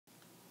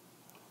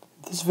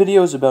This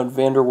video is about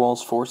van der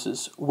Waals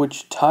forces,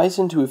 which ties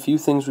into a few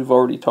things we've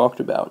already talked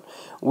about.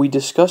 We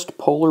discussed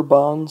polar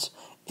bonds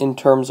in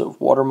terms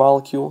of water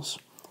molecules.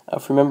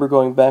 If you remember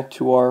going back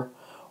to our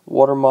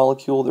water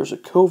molecule, there's a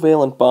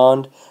covalent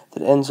bond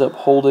that ends up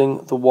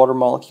holding the water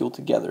molecule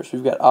together. So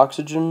we've got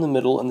oxygen in the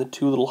middle and the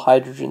two little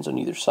hydrogens on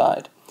either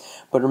side.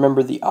 But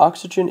remember, the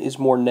oxygen is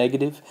more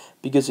negative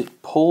because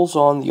it pulls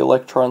on the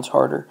electrons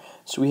harder.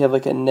 So we have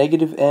like a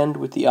negative end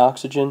with the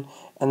oxygen,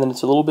 and then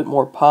it's a little bit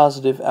more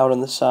positive out on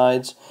the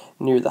sides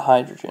near the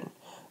hydrogen.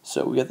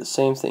 So we got the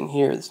same thing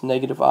here, this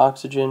negative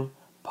oxygen,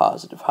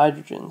 positive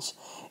hydrogens.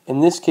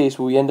 In this case,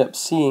 what we end up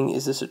seeing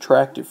is this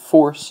attractive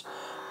force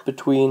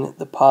between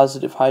the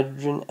positive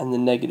hydrogen and the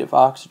negative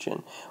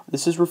oxygen.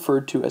 This is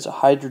referred to as a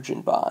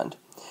hydrogen bond.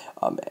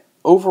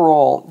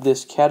 Overall,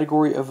 this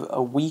category of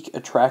a weak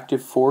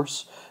attractive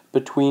force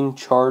between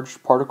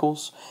charged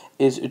particles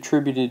is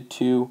attributed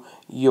to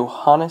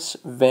Johannes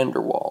van der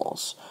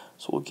Waals.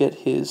 So we'll get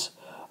his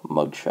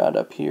mugshot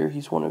up here.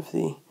 He's one of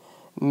the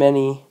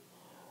many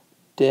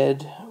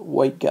dead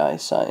white guy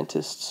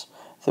scientists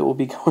that will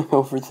be going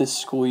over this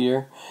school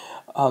year.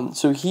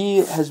 So he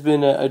has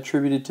been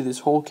attributed to this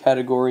whole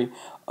category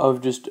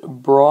of just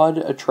broad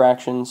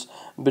attractions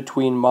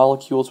between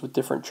molecules with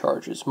different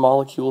charges,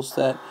 molecules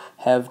that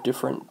have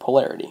different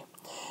polarity.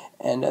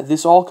 And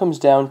this all comes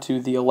down to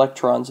the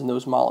electrons in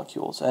those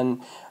molecules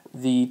and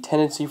the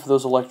tendency for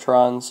those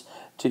electrons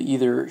to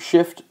either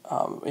shift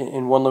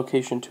in one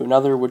location to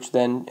another, which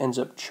then ends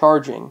up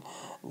charging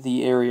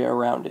the area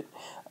around it.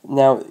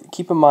 Now,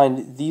 keep in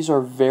mind, these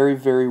are very,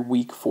 very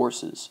weak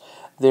forces.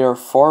 They are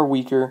far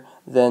weaker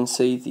than,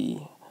 say,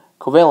 the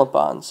covalent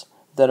bonds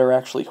that are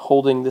actually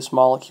holding this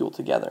molecule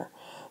together.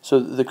 So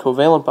the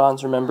covalent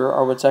bonds, remember,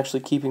 are what's actually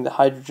keeping the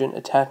hydrogen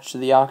attached to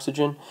the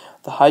oxygen.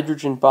 The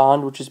hydrogen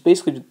bond, which is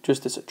basically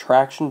just this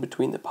attraction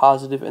between the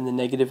positive and the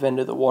negative end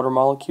of the water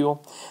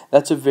molecule,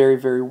 that's a very,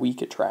 very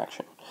weak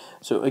attraction.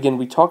 So again,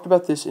 we talked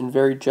about this in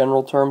very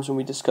general terms when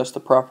we discussed the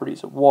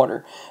properties of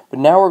water, but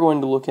now we're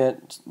going to look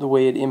at the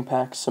way it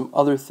impacts some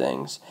other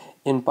things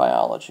in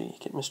biology.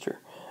 Get Mr.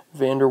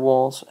 van der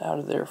Waals out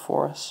of there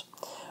for us.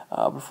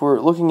 Before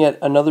looking at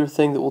another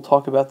thing that we'll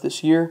talk about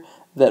this year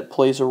that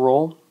plays a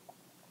role,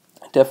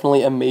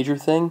 definitely a major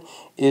thing,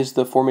 is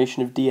the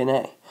formation of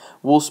DNA.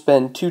 We'll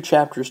spend 2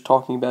 chapters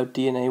talking about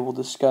DNA. We'll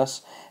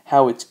discuss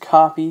how it's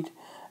copied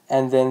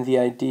and then the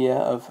idea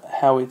of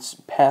how it's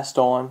passed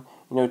on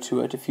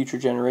to future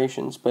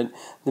generations. But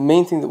the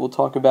main thing that we'll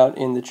talk about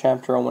in the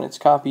chapter on when it's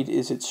copied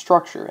is its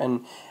structure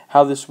and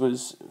how this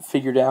was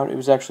figured out. It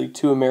was actually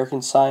 2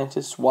 American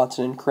scientists,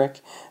 Watson and Crick.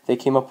 They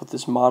came up with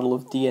this model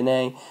of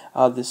DNA.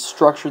 This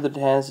structure that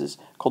it has is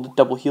called a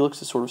double helix,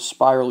 a sort of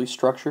spirally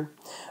structure.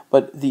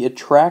 But the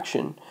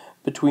attraction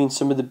between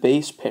some of the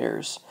base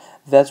pairs,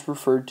 that's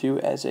referred to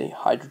as a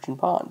hydrogen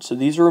bond. So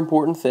these are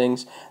important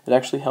things that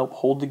actually help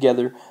hold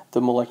together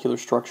the molecular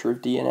structure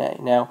of DNA.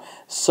 Now,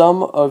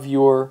 some of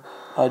your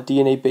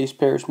DNA base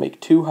pairs make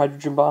 2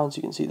 hydrogen bonds.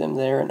 You can see them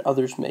there, and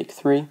others make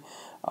 3.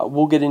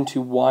 We'll get into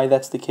why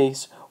that's the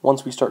case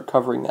once we start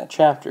covering that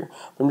chapter.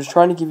 But I'm just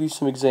trying to give you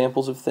some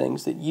examples of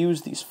things that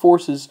use these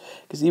forces,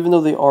 because even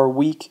though they are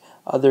weak,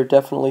 they're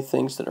definitely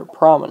things that are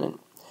prominent.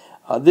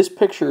 This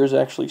picture is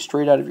actually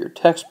straight out of your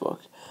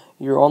textbook.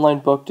 Your online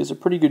book does a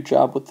pretty good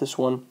job with this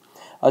one.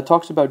 It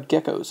talks about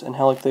geckos and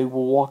how they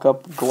will walk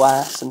up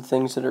glass and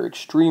things that are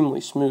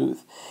extremely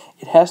smooth.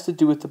 It has to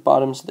do with the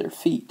bottoms of their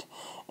feet.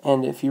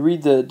 And if you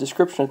read the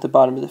description at the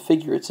bottom of the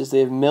figure, it says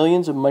they have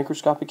millions of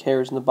microscopic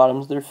hairs in the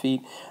bottoms of their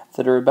feet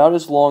that are about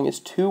as long as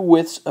 2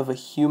 widths of a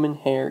human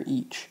hair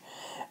each.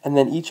 And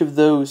then each of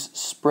those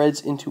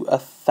spreads into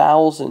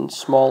 1,000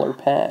 smaller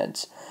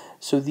pads.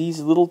 So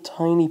these little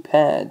tiny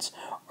pads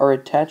are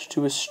attached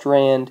to a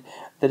strand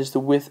that is the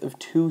width of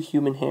 2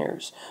 human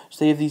hairs.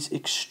 So they have these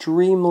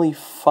extremely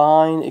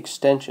fine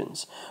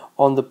extensions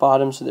on the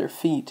bottoms of their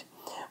feet.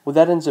 What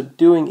that ends up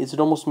doing is it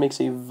almost makes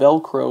a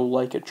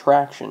Velcro-like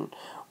attraction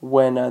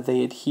when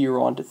they adhere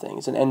onto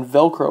things. And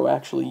Velcro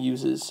actually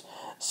uses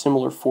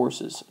similar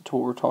forces to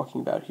what we're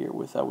talking about here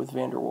with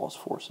van der Waals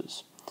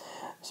forces.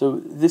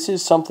 So this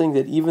is something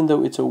that, even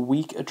though it's a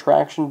weak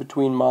attraction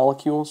between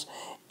molecules,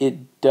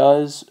 it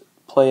does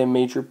play a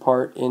major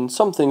part in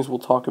some things we'll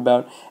talk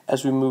about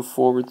as we move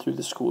forward through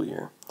the school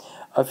year.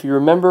 If you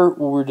remember what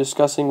we were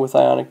discussing with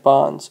ionic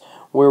bonds,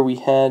 where we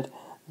had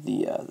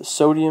the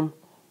sodium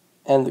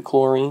and the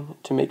chlorine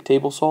to make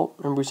table salt.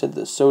 Remember we said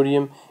the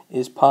sodium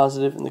is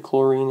positive and the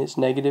chlorine is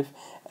negative,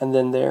 and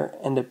then they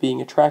end up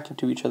being attracted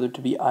to each other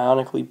to be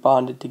ionically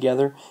bonded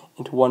together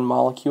into one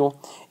molecule.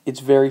 It's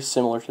very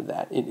similar to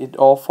that. It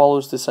all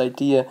follows this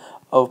idea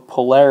of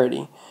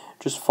polarity,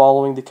 just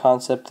following the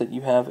concept that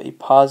you have a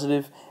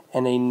positive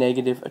and a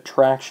negative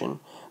attraction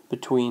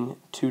between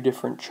 2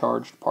 different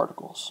charged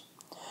particles.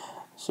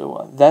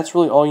 So that's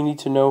really all you need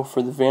to know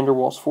for the van der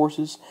Waals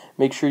forces.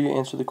 Make sure you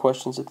answer the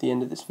questions at the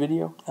end of this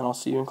video, and I'll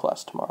see you in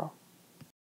class tomorrow.